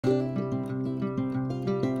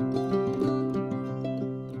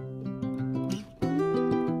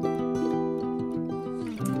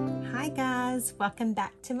welcome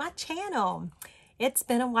back to my channel. It's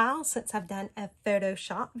been a while since I've done a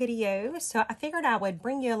Photoshop video, so I figured I would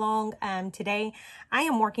bring you along. Today I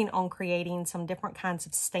am working on creating some different kinds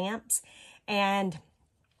of stamps, and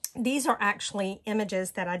these are actually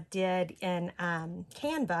images that I did in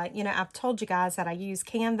Canva. You know, I've told you guys that I use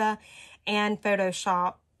Canva and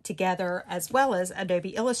Photoshop together as well as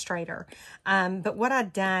Adobe Illustrator. But what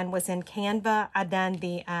I've done was in Canva, I've done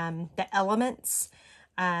the elements,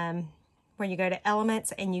 where you go to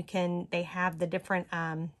elements and you can, they have the different,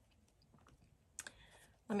 let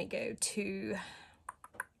me go to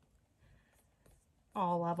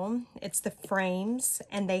all of them. It's the frames,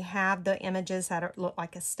 and they have the images that look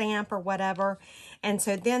like a stamp or whatever. And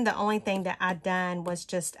so then the only thing that I've done was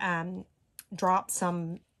just drop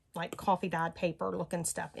some like coffee dyed paper looking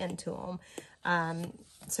stuff into them.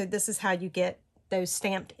 So this is how you get those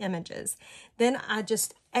stamped images. Then I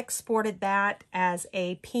just exported that as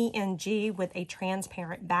a PNG with a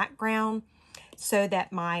transparent background so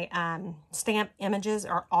that my stamp images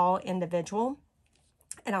are all individual.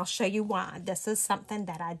 And I'll show you why. This is something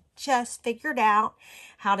that I just figured out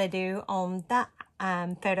how to do on the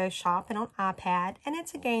Photoshop and on iPad, and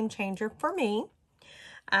it's a game changer for me.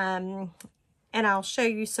 And I'll show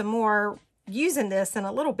you some more using this in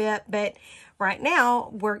a little bit, but right now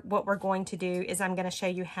what we're going to do is I'm going to show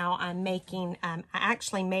you how I'm making, I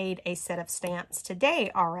actually made a set of stamps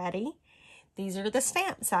today already. These are the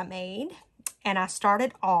stamps I made, and I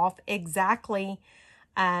started off exactly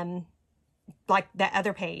like the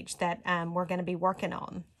other page that we're going to be working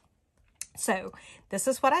on. So this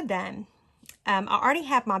is what I've done. I already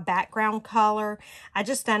have my background color. I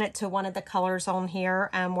just done it to one of the colors on here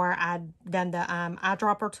where I'd done the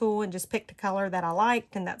eyedropper tool and just picked a color that I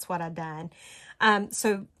liked, and that's what I've done.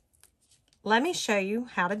 So let me show you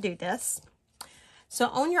how to do this. So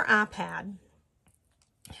on your iPad,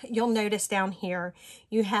 you'll notice down here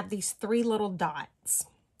you have these three little dots.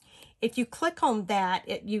 If you click on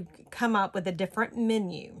that, you come up with a different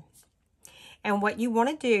menu. And what you want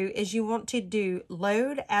to do is you want to do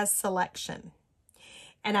load as selection.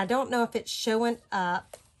 And I don't know if it's showing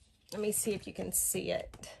up. Let me see if you can see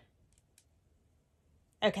it.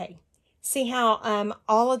 Okay. See how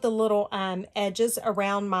all of the little edges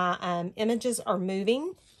around my images are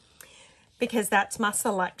moving? Because that's my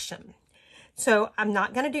selection. So I'm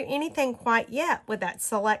not going to do anything quite yet with that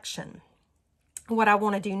selection. What I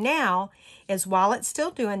want to do now is, while it's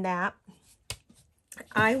still doing that,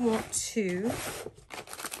 I want to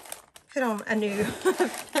put on a new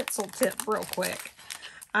pencil tip real quick.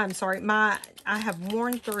 I'm sorry, I have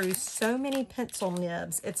worn through so many pencil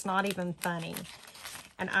nibs, it's not even funny.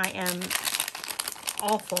 And I am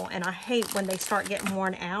awful, and I hate when they start getting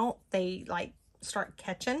worn out, they like start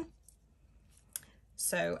catching.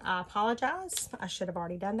 So I apologize, I should have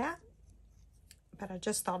already done that, but I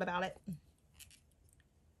just thought about it.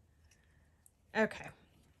 Okay.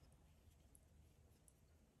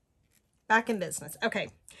 Back in business. Okay,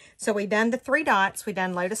 so we done the three dots, we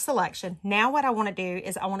done load a selection. Now what I want to do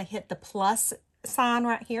is I want to hit the plus sign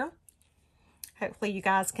right here. Hopefully you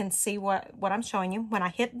guys can see what I'm showing you. When I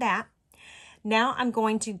hit that, now I'm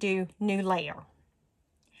going to do new layer.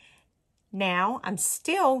 Now I'm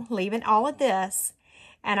still leaving all of this,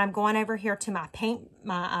 and I'm going over here to my paint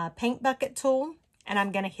bucket tool, and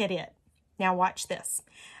I'm going to hit it. Now watch this.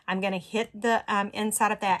 I'm going to hit the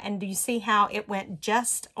inside of that, and do you see how it went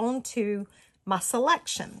just onto my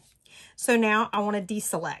selection? So now I want to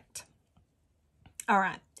deselect. All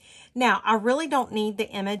right. Now I really don't need the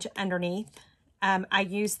image underneath. I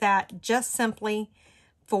use that just simply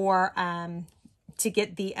for to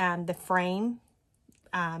get the frame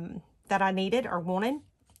that I needed or wanted.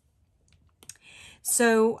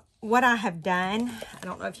 So what I have done, I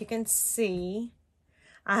don't know if you can see,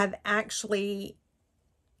 I have actually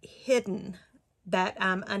hidden that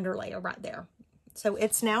underlayer right there. So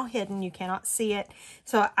it's now hidden. You cannot see it.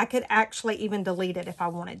 So I could actually even delete it if I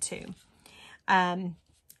wanted to.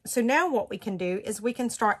 So now what we can do is we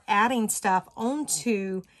can start adding stuff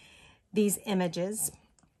onto these images.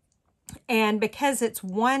 And because it's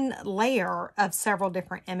one layer of several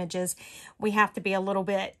different images, we have to be a little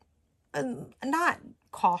bit, not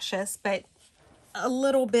cautious, but a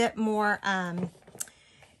little bit more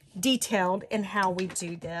detailed in how we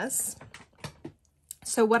do this.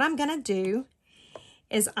 So what I'm going to do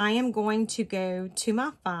is I am going to go to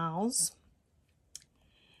my files,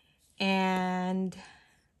 and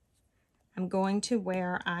I'm going to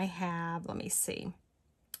where I have, let me see,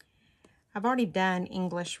 I've already done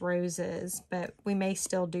English roses, but we may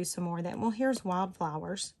still do some more of that. Well, here's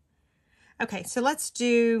wildflowers. Okay, so let's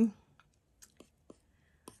do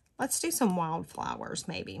some wildflowers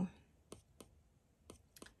maybe.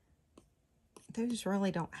 those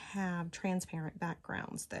really don't have transparent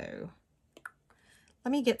backgrounds though.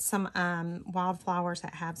 Let me get some wildflowers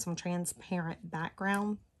that have some transparent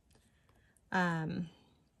background.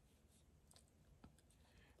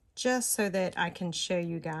 Just so that I can show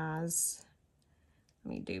you guys.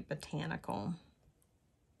 Let me do botanical.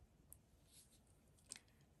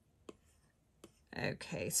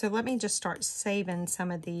 Okay, so let me just start saving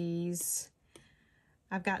some of these.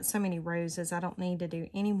 I've got so many roses. I don't need to do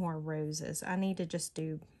any more roses. I need to just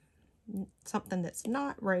do something that's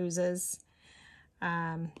not roses.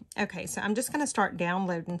 Okay, so I'm just going to start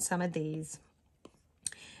downloading some of these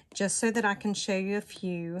just so that I can show you a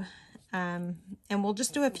few. And we'll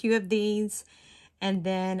just do a few of these, and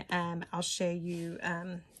then I'll show you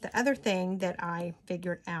the other thing that I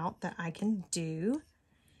figured out that I can do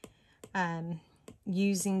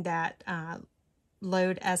using that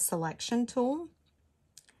load as selection tool.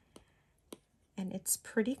 And it's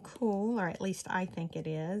pretty cool, or at least I think it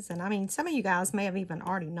is. And I mean, some of you guys may have even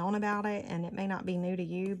already known about it, and it may not be new to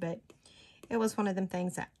you, but it was one of them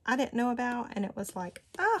things that I didn't know about, and it was like,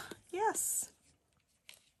 ah, yes.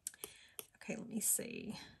 Okay, let me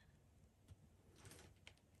see.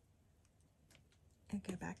 I'll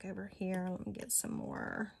go back over here. Let me get some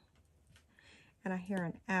more. And I hear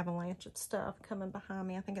an avalanche of stuff coming behind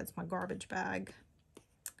me. I think it's my garbage bag.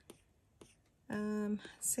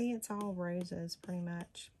 See, it's all roses pretty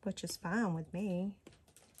much, which is fine with me.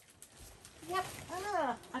 Yep,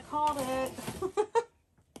 I called it.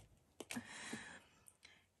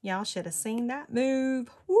 Y'all should have seen that move.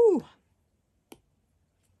 Woo!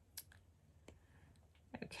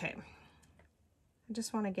 Okay. I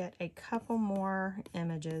just want to get a couple more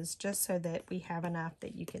images just so that we have enough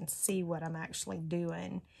that you can see what I'm actually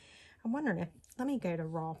doing. I'm wondering if, let me go to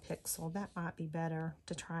raw pixel. That might be better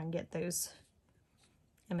to try and get those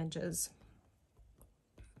images.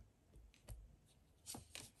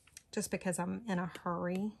 Just because I'm in a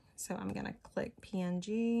hurry. So I'm going to click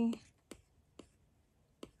PNG.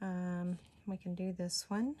 We can do this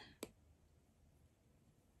one.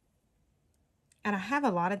 And I have a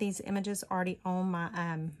lot of these images already on my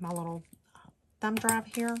my little thumb drive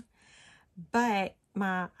here, but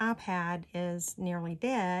my iPad is nearly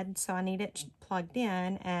dead, so I need it plugged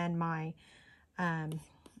in, and my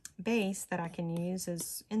base that I can use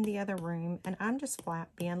is in the other room, and I'm just flat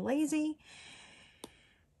being lazy.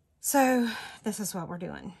 So this is what we're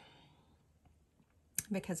doing,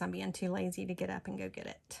 because I'm being too lazy to get up and go get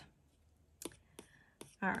it.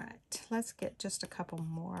 All right, let's get just a couple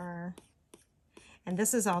more. And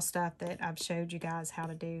this is all stuff that I've showed you guys how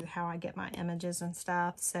to do, how I get my images and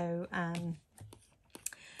stuff. So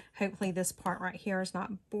hopefully this part right here is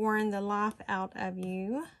not boring the life out of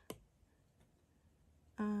you.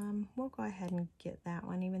 We'll go ahead and get that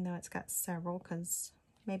one, even though it's got several, because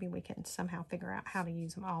maybe we can somehow figure out how to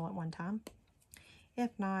use them all at one time.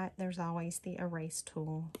 If not, there's always the erase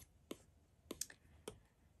tool.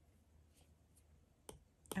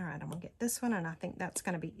 All right, I'm going to get this one, and I think that's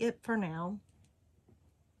going to be it for now.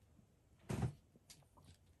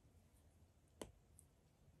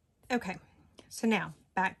 Okay, so now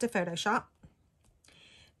back to Photoshop.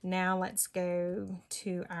 Now let's go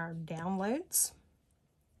to our downloads,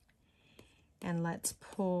 and let's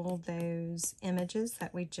pull those images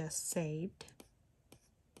that we just saved.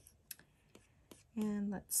 And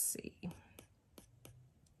let's see.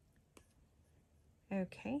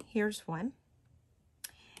 Okay, here's one.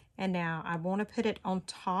 And now I want to put it on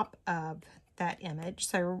top of that image.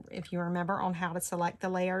 So if you remember on how to select the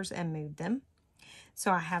layers and move them.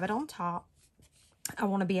 So I have it on top. I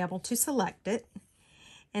want to be able to select it.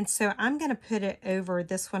 And so I'm going to put it over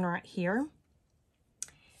this one right here.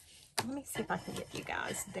 Let me see if I can get you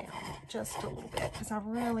guys down just a little bit, because I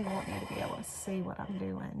really want you to be able to see what I'm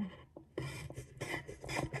doing.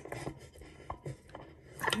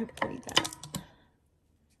 Hopefully that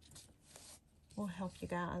will help you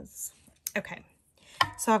guys. Okay,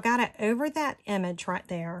 so I've got it over that image right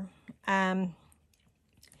there.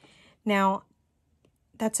 Now,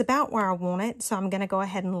 that's about where I want it, so I'm going to go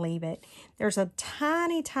ahead and leave it. There's a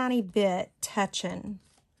tiny, tiny bit touching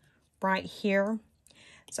right here.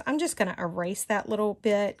 So I'm just going to erase that little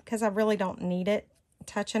bit because I really don't need it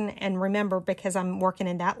touching. And remember, because I'm working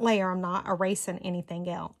in that layer, I'm not erasing anything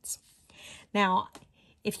else. Now,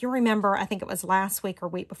 if you remember, I think it was last week or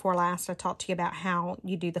week before last, I talked to you about how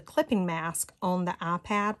you do the clipping mask on the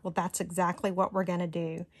iPad. Well, that's exactly what we're going to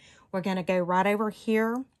do. We're going to go right over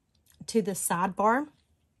here to the sidebar.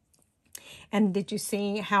 And did you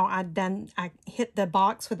see how I hit the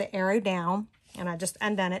box with the arrow down, and I just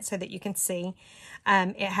undone it so that you can see.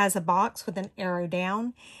 It has a box with an arrow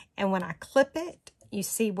down, and when I clip it, you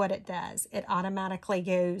see what it does. It automatically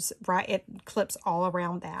goes right, it clips all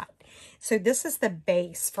around that. So this is the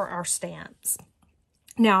base for our stamps.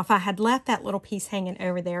 Now, if I had left that little piece hanging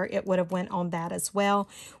over there, it would have went on that as well,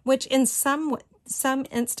 which in some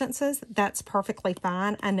instances, that's perfectly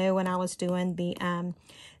fine. I know when I was doing the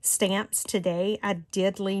stamps today, I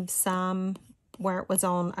did leave some where it was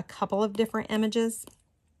on a couple of different images.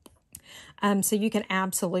 So you can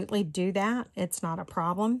absolutely do that. It's not a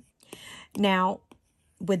problem. Now,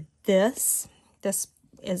 with this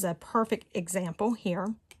is a perfect example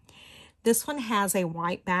here. This one has a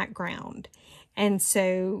white background. And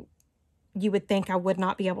so you would think I would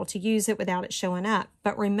not be able to use it without it showing up.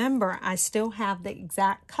 But remember, I still have the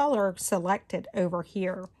exact color selected over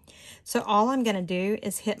here. So all I'm going to do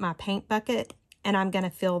is hit my paint bucket and I'm going to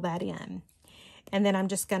fill that in. And then I'm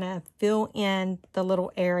just going to fill in the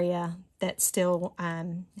little area that still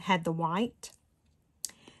had the white.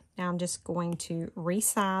 Now I'm just going to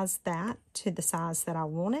resize that to the size that I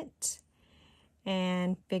want it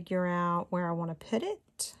and figure out where I want to put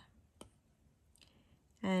it.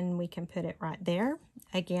 And we can put it right there.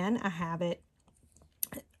 Again, I have it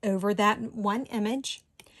over that one image.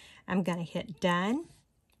 I'm going to hit done.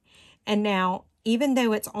 And now, even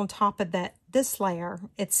though it's on top of this layer,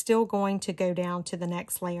 it's still going to go down to the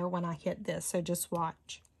next layer when I hit this. So just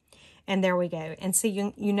watch. And there we go. And see,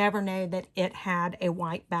 you never know that it had a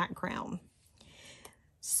white background.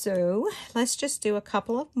 So let's just do a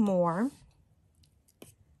couple of more,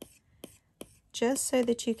 just so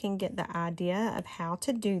that you can get the idea of how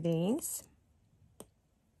to do these.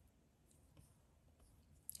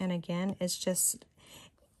 And again, it's just,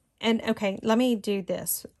 and okay, let me do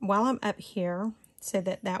this while I'm up here so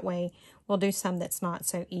that way we'll do some that's not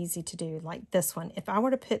so easy to do, like this one. If I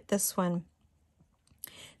were to put this one,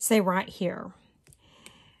 say right here,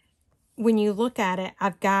 when you look at it,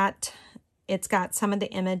 it's got some of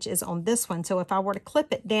the images on this one. So if I were to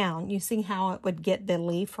clip it down, you see how it would get the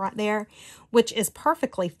leaf right there, which is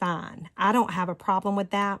perfectly fine. I don't have a problem with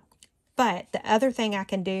that. But the other thing I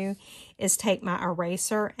can do is take my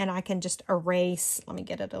eraser and I can just erase, let me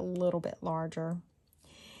get it a little bit larger,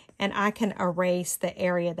 and I can erase the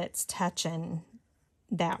area that's touching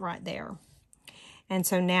that right there. And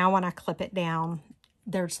so now when I clip it down,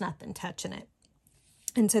 there's nothing touching it.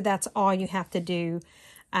 And so that's all you have to do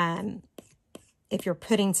if you're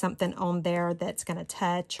putting something on there that's going to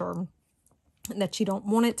touch or that you don't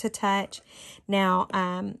want it to touch. Now,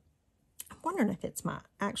 I'm wondering if it's my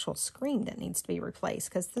actual screen that needs to be replaced,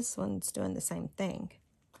 because this one's doing the same thing.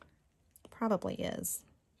 Probably is.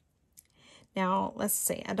 Now, let's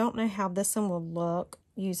see. I don't know how this one will look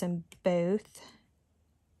using both.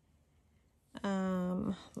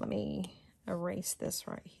 Let me erase this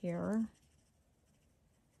right here,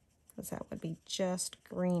 because that would be just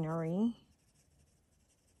greenery.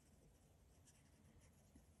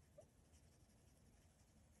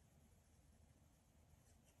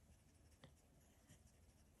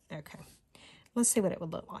 Okay, let's see what it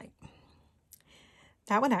would look like.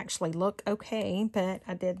 That would actually look okay, but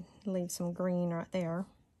I did leave some green right there.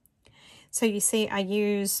 So you see, I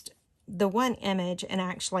used the one image and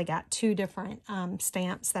actually got two different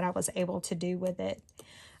stamps that I was able to do with it.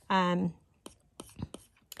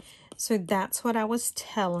 So that's what I was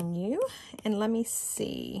telling you. And let me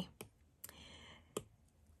see.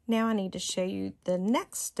 Now I need to show you the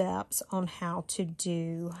next steps on how to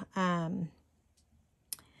do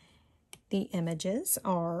the images,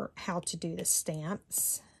 or how to do the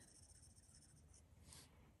stamps.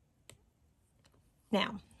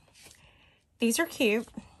 Now, these are cute,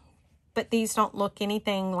 but these don't look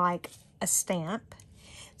anything like a stamp.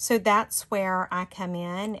 So that's where I come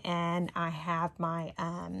in and I have my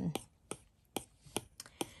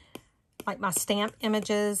like my stamp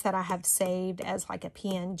images that I have saved as like a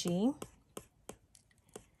PNG,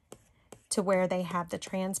 to where they have the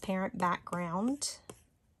transparent background.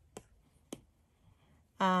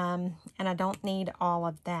 And I don't need all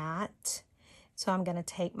of that. So I'm going to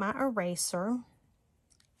take my eraser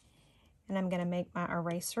and I'm going to make my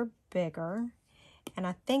eraser bigger. And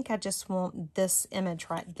I think I just want this image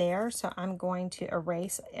right there. So I'm going to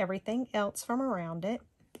erase everything else from around it.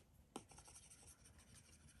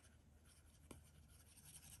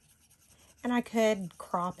 And I could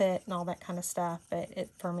crop it and all that kind of stuff, but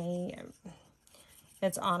for me,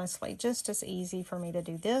 it's honestly just as easy for me to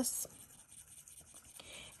do this.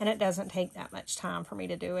 And it doesn't take that much time for me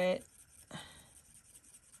to do it.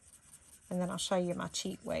 And then I'll show you my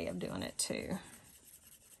cheat way of doing it too.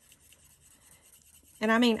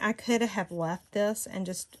 And I mean, I could have left this and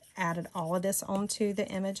just added all of this onto the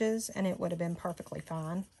images and it would have been perfectly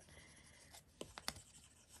fine.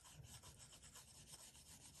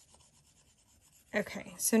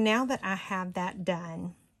 Okay, so now that I have that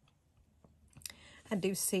done, I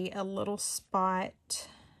do see a little spot.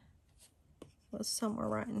 It was somewhere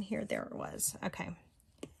right in here. There it was. Okay.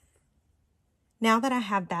 Now that I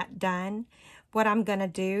have that done, what I'm going to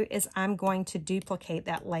do is I'm going to duplicate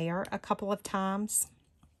that layer a couple of times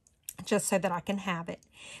just so that I can have it.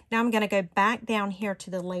 Now I'm going to go back down here to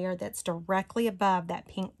the layer that's directly above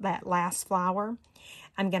that last flower.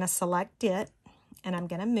 I'm going to select it and I'm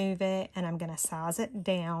going to move it and I'm going to size it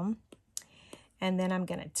down. And then I'm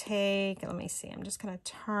going to take, let me see, I'm just going to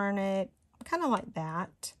turn it kind of like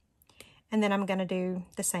that. And then I'm going to do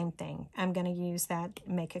the same thing. I'm going to use that,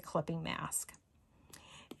 make a clipping mask.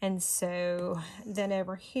 And so then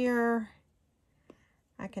over here,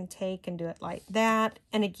 I can take and do it like that.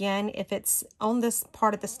 And again, if it's on this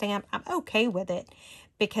part of the stamp, I'm okay with it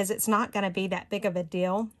because it's not going to be that big of a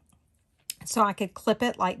deal. So I could clip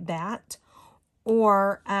it like that.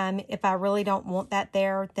 Or if I really don't want that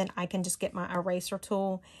there, then I can just get my eraser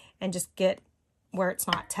tool and just get where it's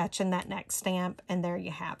not touching that next stamp. And there you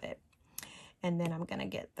have it. And then I'm going to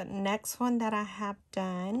get the next one that I have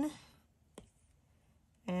done.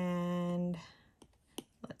 And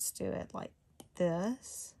let's do it like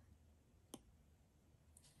this.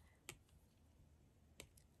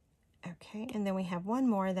 Okay, and then we have one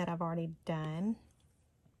more that I've already done.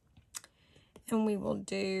 And we will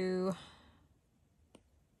do,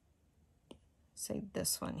 say,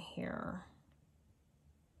 this one here.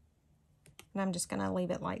 And I'm just going to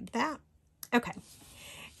leave it like that. Okay.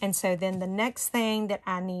 And so then the next thing that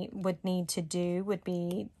I would need to do would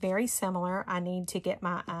be very similar. I need to get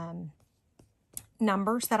my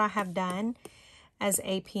numbers that I have done as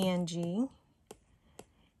a PNG.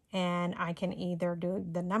 And I can either do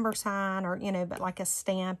the number sign or, you know, but like a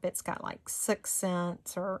stamp, it's got like 6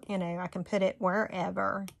 cents or, you know, I can put it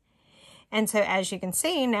wherever. And so as you can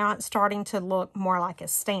see, now it's starting to look more like a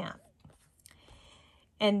stamp.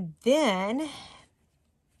 And then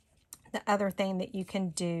the other thing that you can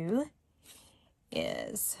do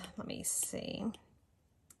is, let me see.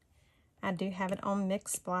 I do have it on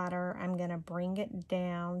mixed splatter. I'm going to bring it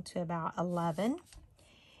down to about 11.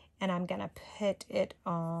 And I'm going to put it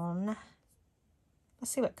on,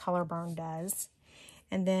 let's see what color burn does.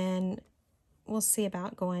 And then we'll see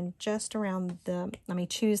about going just around the, let me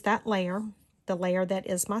choose that layer, the layer that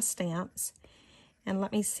is my stamps. And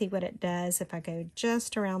let me see what it does if I go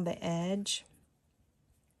just around the edge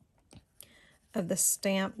of the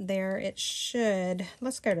stamp there. It should,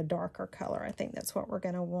 let's go to darker color. I think that's what we're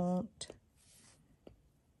going to want.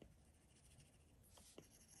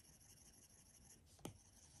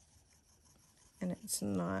 And it's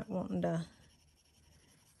not wanting to,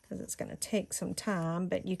 because it's going to take some time,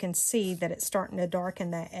 but you can see that it's starting to darken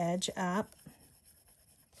that edge up,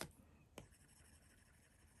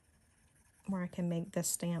 where I can make this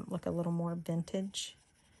stamp look a little more vintage.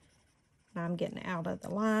 And I'm getting out of the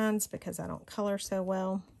lines because I don't color so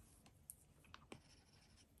well.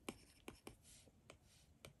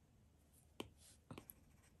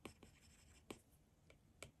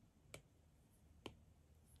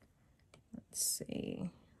 Let's see.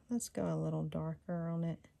 Let's go a little darker on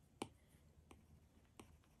it.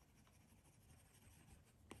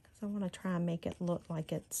 Because I want to try and make it look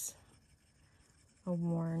like it's a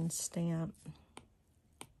worn stamp.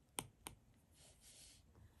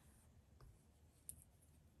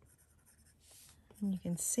 And you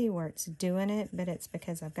can see where it's doing it, but it's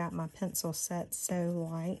because I've got my pencil set so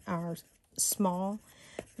light or small,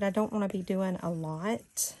 but I don't want to be doing a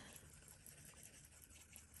lot.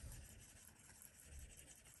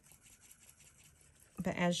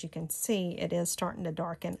 But as you can see, it is starting to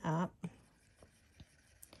darken up.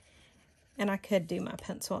 And I could do my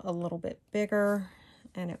pencil a little bit bigger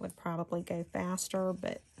and it would probably go faster,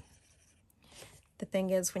 but the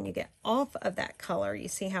thing is when you get off of that color, you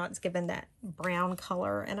see how it's given that brown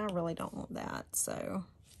color, and I really don't want that, so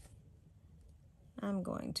I'm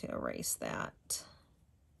going to erase that.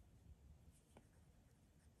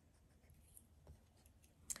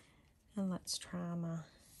 And let's try my...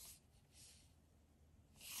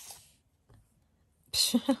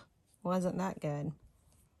 Wasn't that good.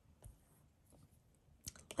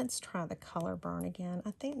 Let's try the color burn again.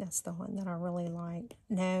 I think that's the one that I really like.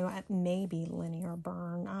 No, it may be linear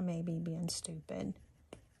burn. I may be being stupid.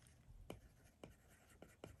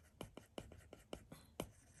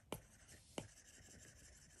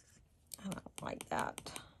 I don't like that.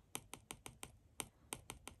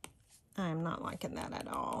 I'm not liking that at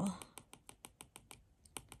all.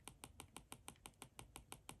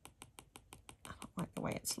 I don't like the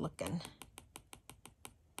way it's looking.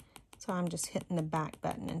 So I'm just hitting the back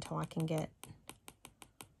button until I can get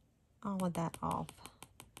all of that off.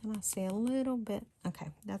 And I see a little bit. Okay,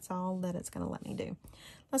 that's all that it's going to let me do.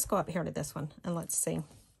 Let's go up here to this one and let's see.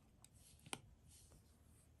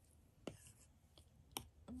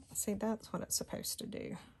 See, that's what it's supposed to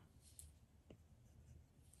do.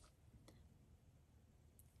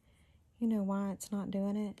 You know why it's not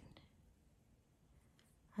doing it?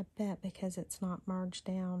 I bet because it's not merged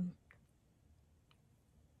down.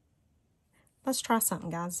 Let's try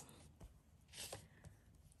something, guys.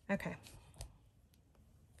 Okay.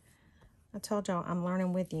 I told y'all I'm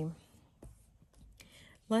learning with you.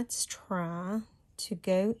 Let's try to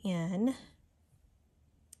go in.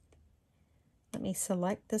 Let me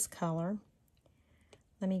select this color.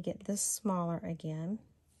 Let me get this smaller again.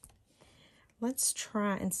 Let's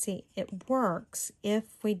try and see it works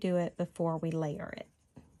if we do it before we layer it.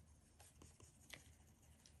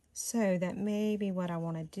 So that maybe what I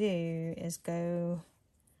want to do is go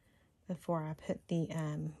before I put the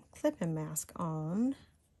clipping mask on.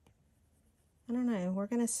 I don't know, we're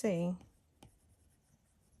going to see.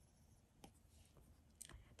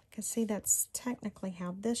 Because see, that's technically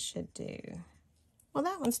how this should do. Well,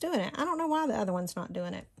 that one's doing it. I don't know why the other one's not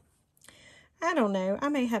doing it. I don't know. I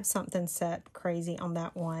may have something set crazy on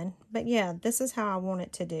that one. But yeah, this is how I want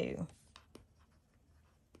it to do.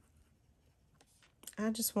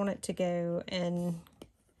 I just want it to go and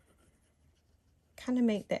kind of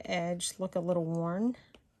make the edge look a little worn.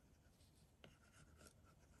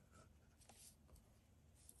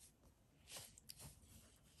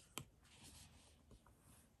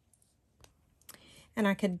 And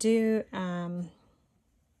I could do a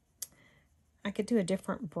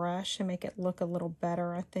different brush and make it look a little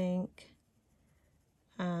better, I think.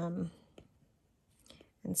 And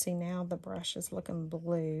see, now the brush is looking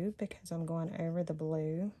blue because I'm going over the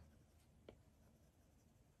blue.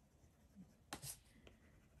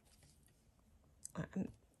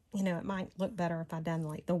 You know, it might look better if I done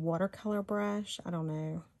like the watercolor brush. I don't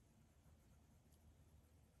know.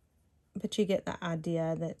 But you get the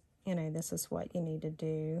idea that, you know, this is what you need to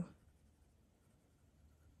do.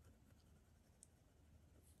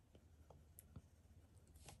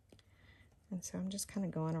 And so I'm just kind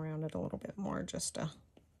of going around it a little bit more just to...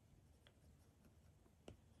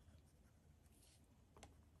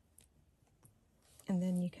 And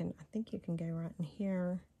then you can, I think you can go right in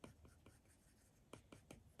here.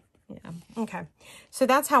 Yeah, okay. So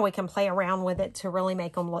that's how we can play around with it to really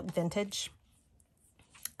make them look vintage.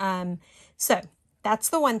 So that's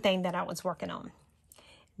the one thing that I was working on.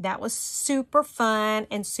 That was super fun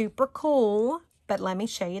and super cool. But let me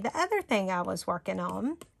show you the other thing I was working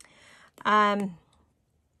on. I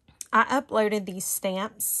uploaded these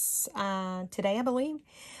stamps today, I believe.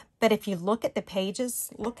 But if you look at the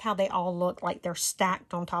pages, look how they all look like they're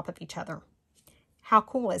stacked on top of each other. How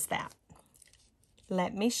cool is that?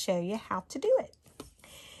 Let me show you how to do it.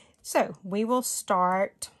 So we will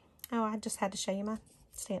start. Oh, I just had to show you my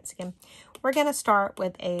stamps again. We're going to start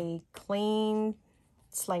with a clean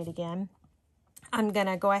slate again. I'm going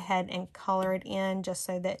to go ahead and color it in just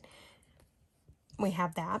so that we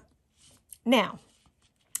have that. Now,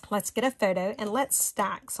 let's get a photo and let's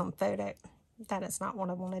stack some photo. That is not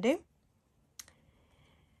what I want to do.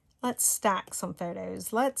 Let's stack some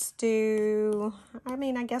photos. Let's do, I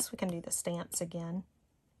mean, I guess we can do the stamps again.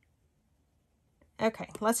 Okay,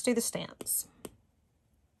 let's do the stamps.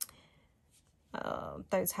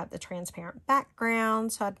 Those have the transparent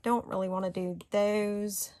background, so I don't really want to do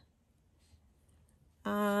those.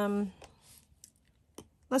 Let's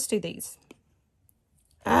do these.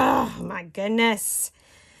 Oh my goodness.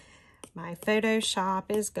 My Photoshop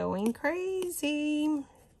is going crazy.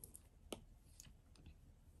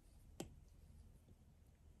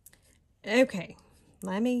 Okay,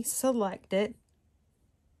 let me select it.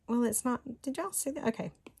 Well, it's not, did y'all see that?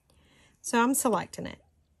 Okay, so I'm selecting it.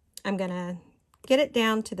 I'm going to get it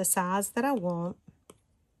down to the size that I want,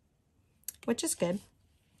 which is good.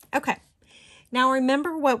 Okay, now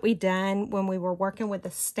remember what we done when we were working with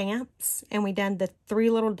the stamps and we done the 3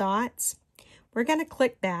 little dots? We're going to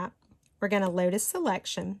click that. We're going to load a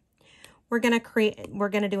selection. We're going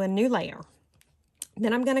to do a new layer.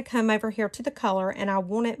 Then I'm going to come over here to the color, and I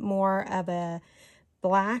want it more of a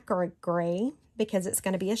black or a gray because it's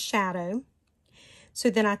going to be a shadow.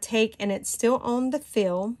 So then I take, and it's still on the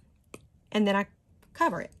fill, and then I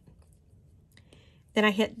cover it. Then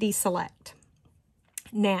I hit deselect.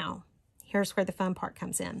 Now, here's where the fun part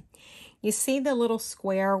comes in. You see the little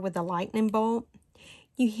square with the lightning bolt?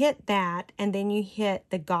 You hit that, and then you hit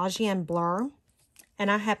the Gaussian blur,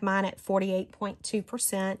 and I have mine at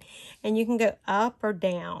 48.2%, and you can go up or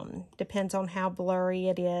down, depends on how blurry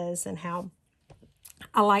it is and how,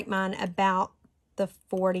 I like mine about the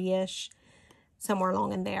 40-ish, somewhere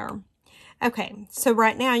along in there. Okay, so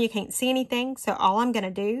right now you can't see anything, so all I'm going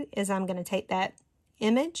to do is I'm going to take that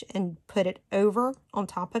image and put it over on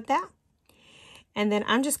top of that, and then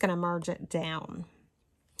I'm just going to merge it down.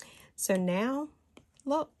 So now,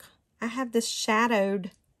 look, I have this shadowed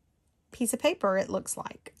piece of paper, it looks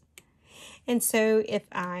like. And so if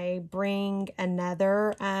I bring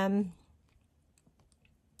another,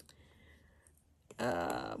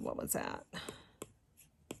 what was that?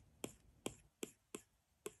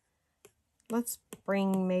 Let's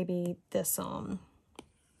bring maybe this on.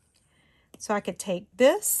 So I could take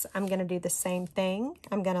this, I'm going to do the same thing.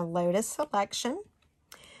 I'm going to load a selection.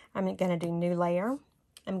 I'm going to do new layer.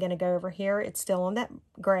 I'm going to go over here. It's still on that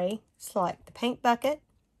gray. Select the paint bucket,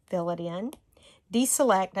 fill it in.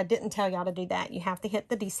 Deselect. I didn't tell y'all to do that. You have to hit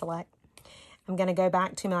the deselect. I'm going to go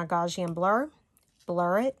back to my Gaussian blur,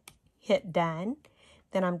 blur it, hit done.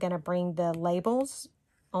 Then I'm going to bring the labels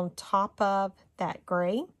on top of that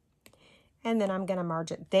gray. And then I'm going to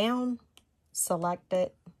merge it down, select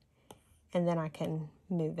it, and then I can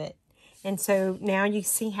move it. And so now you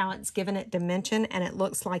see how it's given it dimension, and it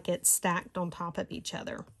looks like it's stacked on top of each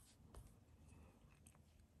other.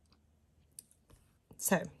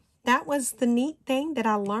 So that was the neat thing that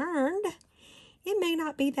I learned. It may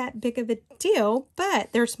not be that big of a deal,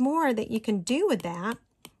 but there's more that you can do with that.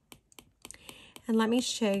 And let me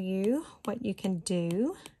show you what you can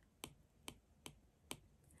do.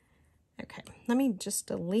 Okay, let me just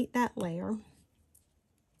delete that layer.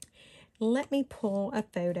 Let me pull a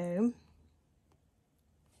photo.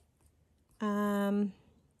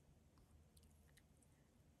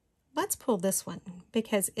 Let's pull this one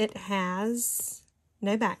because it has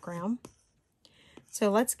no background. So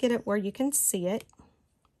let's get it where you can see it.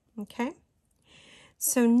 Okay.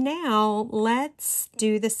 So now let's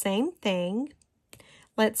do the same thing.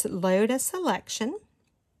 Let's load a selection.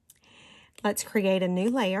 Let's create a new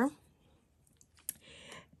layer.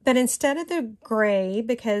 But instead of the gray,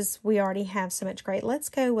 because we already have so much gray, let's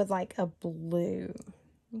go with like a blue.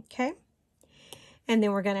 Okay. And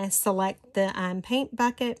then we're going to select the paint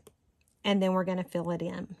bucket, and then we're going to fill it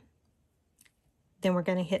in. Then we're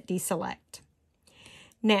going to hit deselect.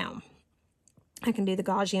 Now, I can do the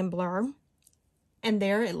Gaussian blur, and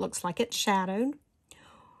there it looks like it's shadowed.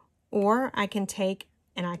 Or I can take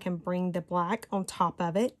and I can bring the black on top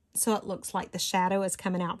of it, so it looks like the shadow is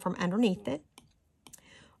coming out from underneath it.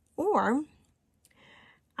 Or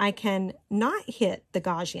I can not hit the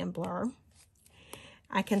Gaussian blur.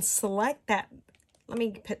 I can select that. Let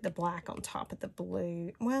me put the black on top of the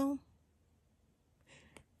blue. Well,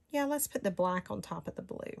 yeah, let's put the black on top of the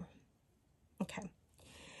blue. Okay.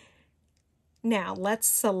 Now let's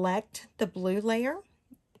select the blue layer.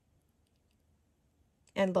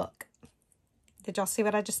 And look, did y'all see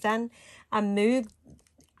what I just done? I moved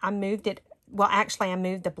it. Well, actually, I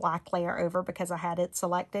moved the black layer over because I had it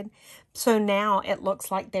selected. So now it looks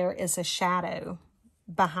like there is a shadow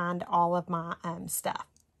behind all of my stuff.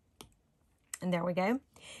 And there we go.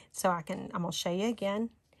 So I'm going to show you again.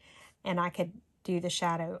 And I could do the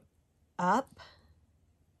shadow up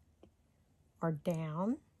or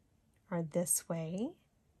down or this way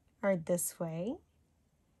or this way.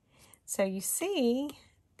 So you see,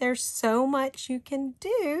 there's so much you can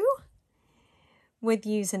do with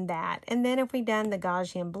using that. And then if we done the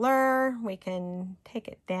Gaussian blur, we can take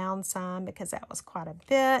it down some because that was quite a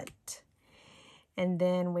bit. And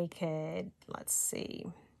then we could, let's see.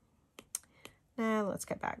 Now let's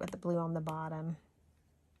go back with the blue on the bottom.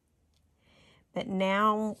 But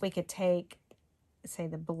now we could take, say,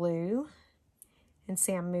 the blue, and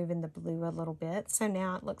see I'm moving the blue a little bit. So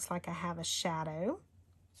now it looks like I have a shadow.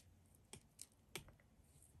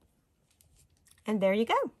 And there you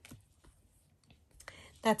go.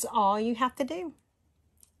 That's all you have to do.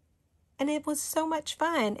 And it was so much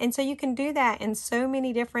fun. And so you can do that in so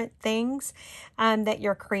many different things that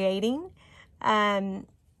you're creating. You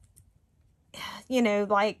know,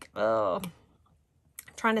 like, I'm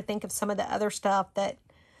trying to think of some of the other stuff that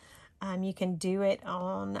you can do it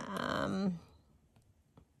on.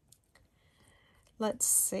 Let's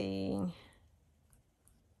see.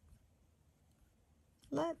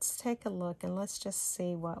 Let's take a look and let's just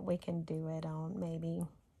see what we can do it on, maybe.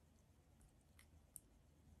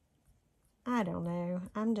 I don't know.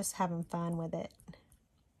 I'm just having fun with it.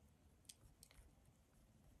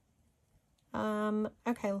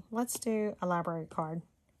 Okay, let's do a library card.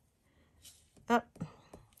 Oh,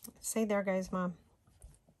 see, there goes my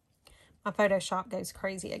Photoshop goes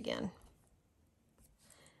crazy again.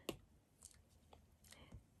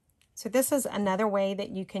 So this is another way that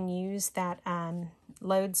you can use that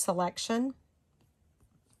load selection.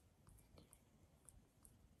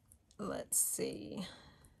 let's see.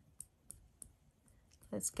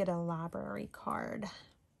 Let's get a library card.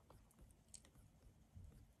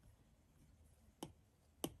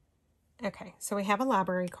 Okay, so we have a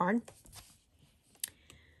library card.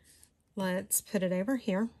 Let's put it over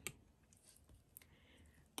here.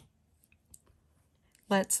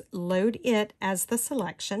 Let's load it as the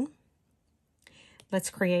selection. Let's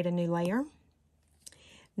create a new layer.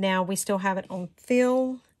 Now we still have it on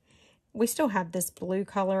fill. We still have this blue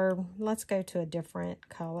color. Let's go to a different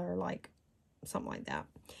color, like something like that.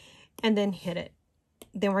 And then hit it.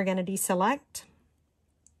 Then we're going to deselect.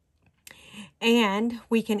 And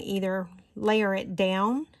we can either layer it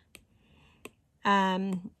down.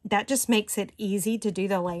 That just makes it easy to do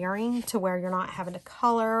the layering to where you're not having to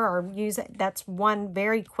color or use it. That's one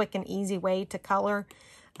very quick and easy way to color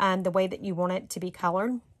the way that you want it to be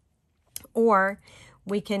colored. Or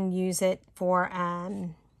we can use it for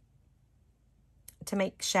to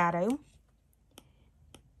make shadow.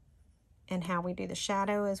 And how we do the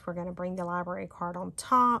shadow is we're going to bring the library card on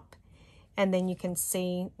top. And then you can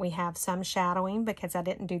see we have some shadowing because I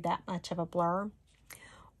didn't do that much of a blur.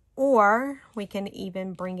 Or we can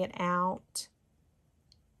even bring it out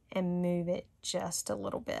and move it just a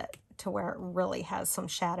little bit to where it really has some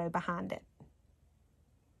shadow behind it.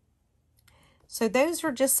 So those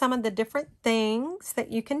are just some of the different things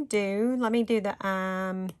that you can do. Let me do the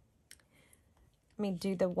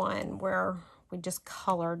one where we just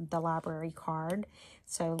colored the library card.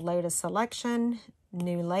 So load a selection,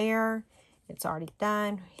 new layer. It's already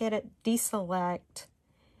done. Hit it, deselect.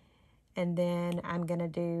 And then I'm going to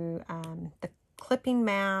do the clipping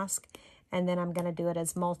mask, and then I'm going to do it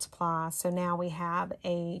as multiply. So now we have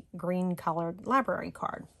a green colored library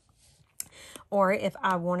card. Or if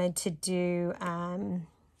I wanted to do,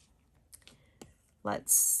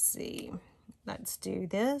 let's see, let's do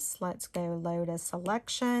this. Let's go load a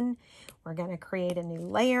selection. We're going to create a new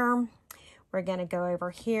layer. We're going to go over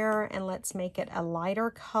here and let's make it a lighter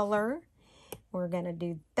color. We're going to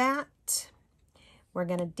do that. We're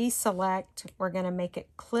going to deselect. We're going to make it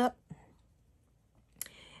clip.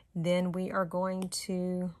 Then we are going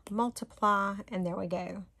to multiply, and there we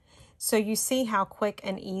go. So you see how quick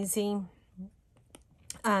and easy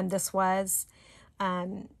this was.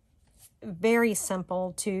 Very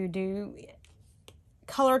simple to do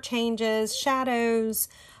color changes, shadows,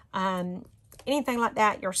 anything like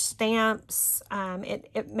that. Your stamps,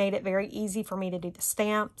 it made it very easy for me to do the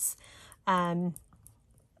stamps. It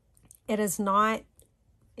is not,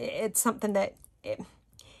 it's something that,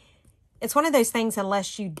 it's one of those things,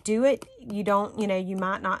 unless you do it, you don't, you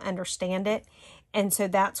might not understand it. And so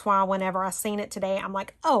that's why whenever I seen it today, I'm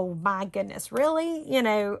like, oh my goodness, really?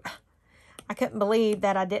 I couldn't believe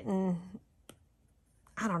that I don't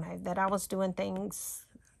know, that I was doing things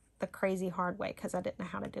the crazy hard way because I didn't know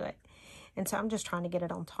how to do it. And so I'm just trying to get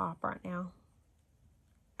it on top right now.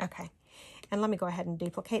 Okay. And let me go ahead and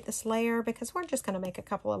duplicate this layer because we're just going to make a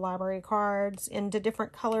couple of library cards into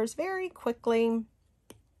different colors very quickly.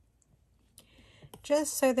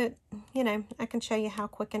 Just so that, I can show you how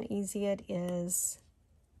quick and easy it is.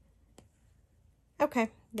 Okay,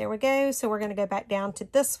 there we go. So we're going to go back down to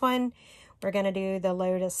this one. We're going to do the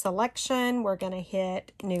load a selection. We're going to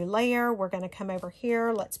hit new layer. We're going to come over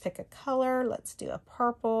here. Let's pick a color. Let's do a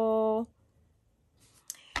purple.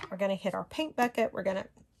 We're going to hit our paint bucket.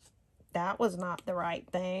 That was not the right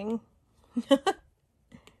thing.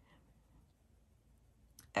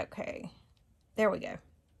 Okay, there we go.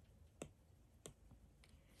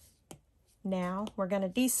 Now we're going to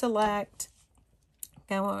deselect.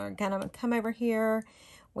 We're going to come over here.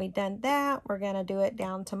 We've done that. We're going to do it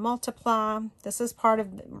down to multiply. This is part of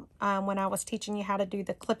when I was teaching you how to do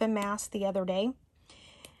the clip and mask the other day.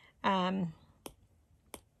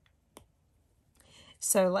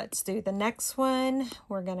 So let's do the next one.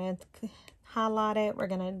 We're going to highlight it. We're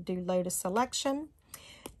going to do load a selection,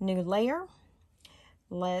 new layer.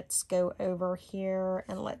 Let's go over here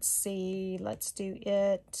and let's see. Let's do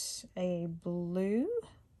it a blue.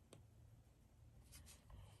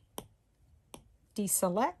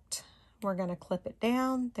 Deselect. We're going to clip it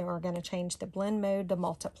down. Then we're going to change the blend mode to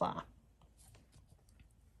multiply.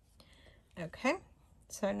 Okay.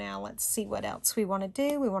 So now let's see what else we want to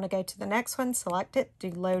do. We want to go to the next one, select it, do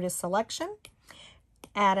load a selection,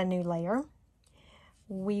 add a new layer.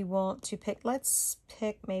 We want to pick, let's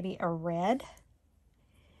pick maybe a red.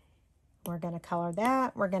 We're going to color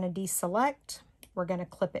that. We're going to deselect. We're going to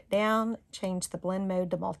clip it down, change the blend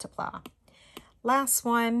mode to multiply. Last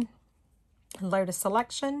one, load a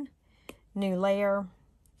selection, new layer.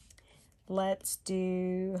 Let's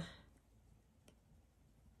do,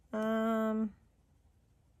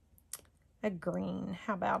 a green.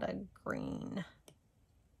 How about a green?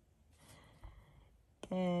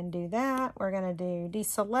 And do that. We're going to do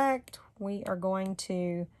deselect. We are going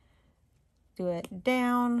to do it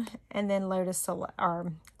down and then load select,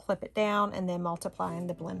 or clip it down and then multiply in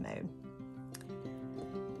the blend mode.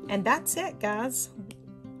 And that's it, guys.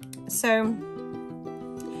 So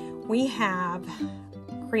we have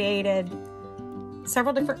created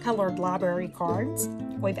several different colored library cards.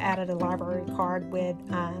 We've added a library card with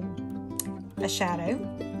a shadow.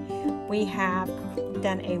 We have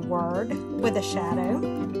done a word with a shadow.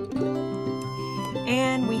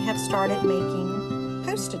 And we have started making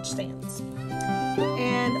postage stamps.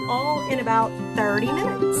 And all in about 30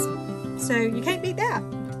 minutes. So you can't beat that.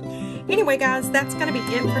 Anyway, guys, that's going to be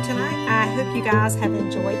it for tonight. I hope you guys have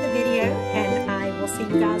enjoyed the video, and I will see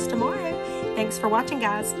you guys tomorrow. Thanks for watching,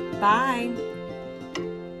 guys. Bye.